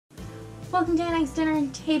Welcome to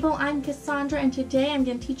AnnexedDinnerTable. I'm Cassandra, and today I'm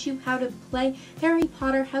going to teach you how to play Harry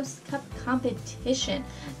Potter House Cup Competition.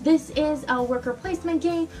 This is a worker placement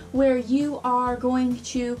game where you are going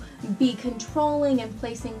to be controlling and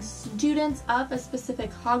placing students of a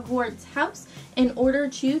specific Hogwarts house in order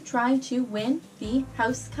to try to win the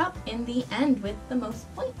House Cup in the end with the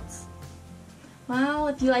most points. Well,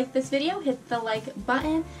 if you like this video, hit the like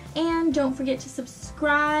button and don't forget to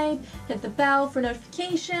subscribe, hit the bell for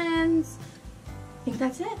notifications. I think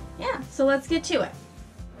that's it. Yeah, so let's get to it.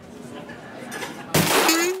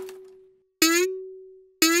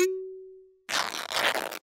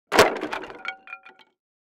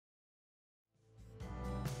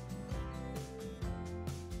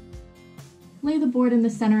 Lay the board in the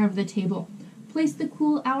center of the table. Place the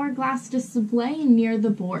cool hourglass display near the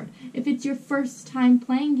board. If it's your first time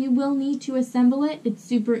playing, you will need to assemble it. It's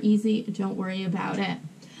super easy, don't worry about it.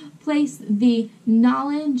 Place the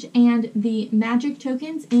knowledge and the magic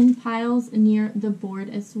tokens in piles near the board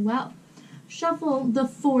as well. Shuffle the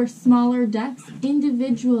 4 smaller decks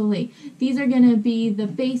individually. These are going to be the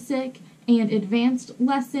basic and advanced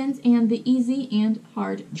lessons and the easy and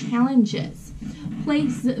hard challenges.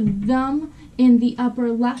 Place them in the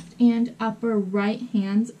upper left and upper right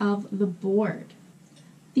hands of the board.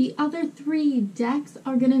 The other 3 decks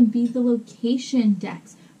are going to be the location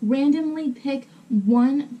decks. Randomly pick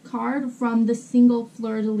 1 card from the single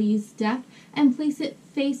fleur-de-lis deck and place it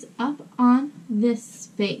face up on this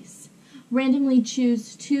space. Randomly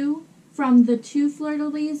choose 2 from the 2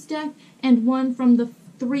 fleur-de-lis deck and 1 from the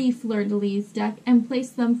 3 fleur-de-lis deck and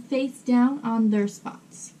place them face down on their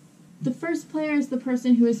spots. The first player is the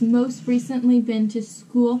person who has most recently been to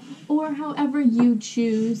school, or however you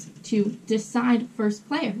choose to decide first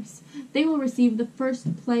players. They will receive the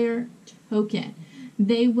first player token.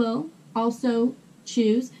 They will also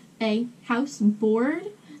choose a house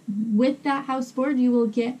board. With that house board, you will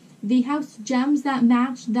get the house gems that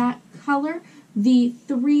match that color, the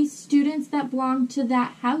 3 students that belong to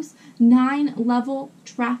that house, 9 level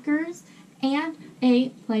trackers, and a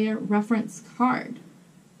player reference card.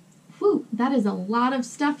 Whew, that is a lot of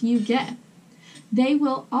stuff you get. They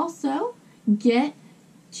will also get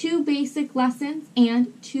 2 basic lessons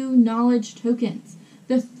and 2 knowledge tokens.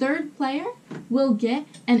 The 3rd player will get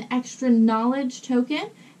an extra knowledge token,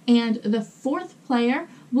 and the 4th player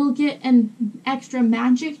will get an extra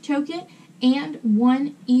magic token and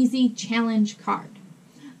 1 easy challenge card.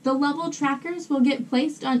 The level trackers will get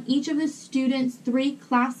placed on each of the students' 3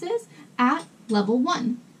 classes at level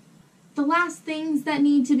 1. The last things that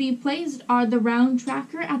need to be placed are the round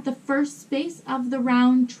tracker at the first space of the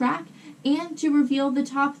round track and to reveal the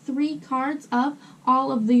top 3 cards of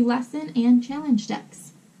all of the lesson and challenge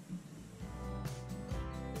decks.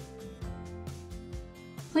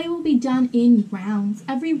 Play will be done in rounds.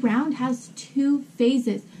 Every round has 2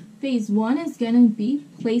 phases. Phase 1 is going to be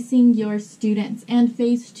placing your students, and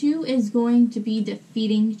Phase 2 is going to be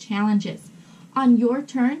defeating challenges. On your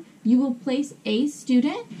turn, you will place a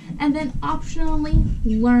student and then optionally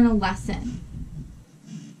learn a lesson.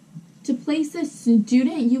 To place a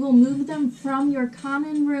student, you will move them from your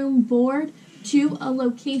common room board to a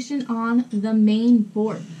location on the main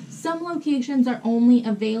board. Some locations are only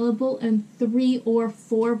available in 3 or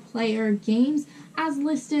 4 player games as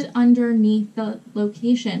listed underneath the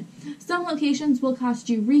location. Some locations will cost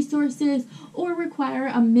you resources or require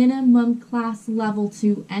a minimum class level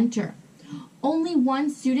to enter. Only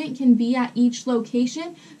 1 student can be at each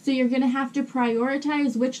location, so you're going to have to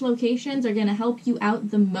prioritize which locations are going to help you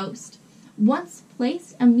out the most. Once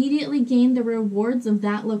placed, immediately gain the rewards of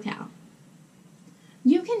that locale.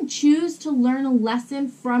 You can choose to learn a lesson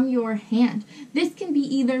from your hand. This can be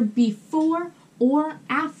either before or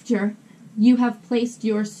after you have placed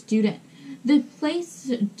your student. The placed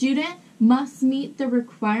student must meet the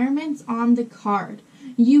requirements on the card.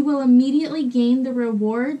 You will immediately gain the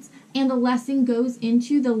rewards and the lesson goes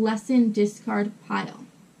into the lesson discard pile.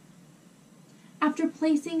 After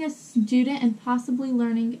placing a student and possibly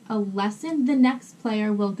learning a lesson, the next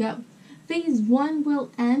player will go. Phase 1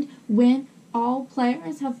 will end when all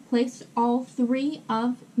players have placed all 3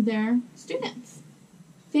 of their students.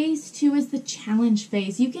 Phase 2 is the challenge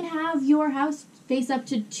phase. You can have your house face up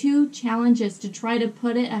to 2 challenges to try to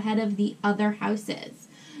put it ahead of the other houses.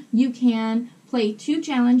 You can play 2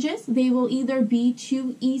 challenges. They will either be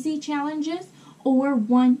 2 easy challenges or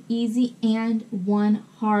 1 easy and 1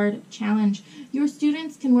 hard challenge. Your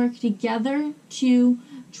students can work together to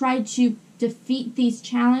try to defeat these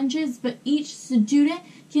challenges, but each student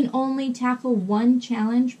can only tackle 1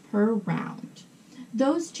 challenge per round.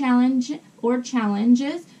 Those challenges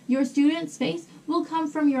your students face will come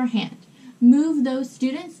from your hand. Move those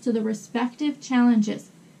students to the respective challenges.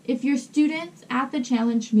 If your students at the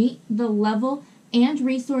challenge meet the level and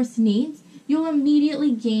resource needs, you'll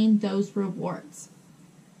immediately gain those rewards.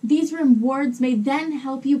 These rewards may then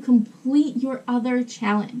help you complete your other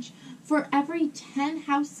challenge. For every 10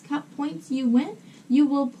 House Cup points you win, you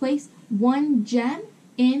will place 1 gem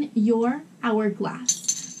in your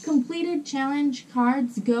hourglass. Completed challenge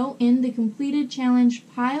cards go in the completed challenge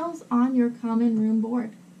piles on your common room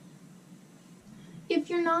board. If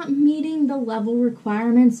you're not meeting the level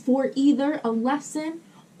requirements for either a lesson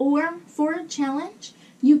or for a challenge,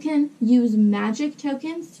 you can use magic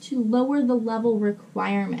tokens to lower the level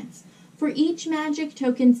requirements. For each magic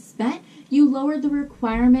token spent, you lower the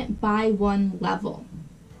requirement by 1 level.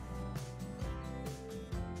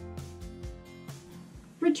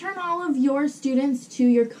 Return all of your students to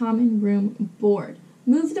your common room board.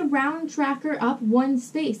 Move the round tracker up 1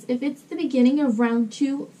 space. If it's the beginning of round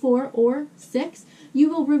 2, 4, or 6, you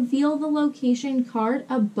will reveal the location card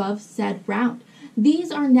above said round.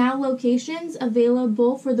 These are now locations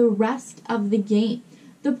available for the rest of the game.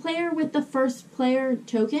 The player with the first player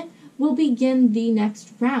token will begin the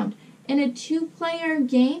next round. In a 2-player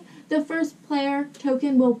game, the first player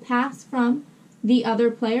token will pass from the other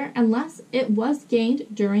player unless it was gained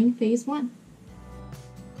during phase 1.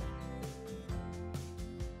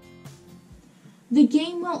 The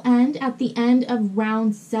game will end at the end of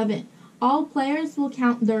round 7. All players will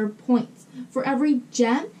count their points. For every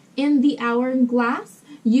gem in the hourglass,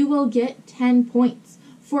 you will get 10 points.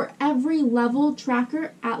 For every level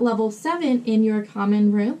tracker at level 7 in your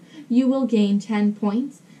common room, you will gain 10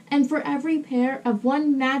 points. And for every pair of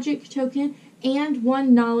 1 magic token and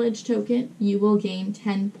 1 knowledge token, you will gain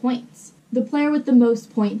 10 points. The player with the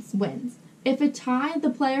most points wins. If a tie, the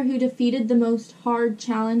player who defeated the most hard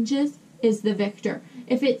challenges is the victor.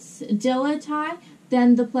 If it's still a tie,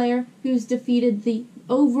 then the player who's defeated the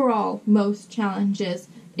overall most challenges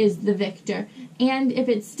is the victor. And if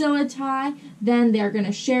it's still a tie, then they're going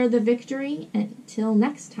to share the victory until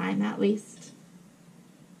next time at least.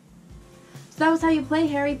 So that was how you play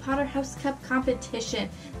Harry Potter House Cup competition.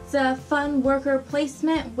 It's a fun worker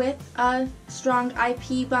placement with a strong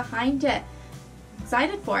IP behind it.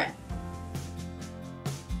 Excited for it.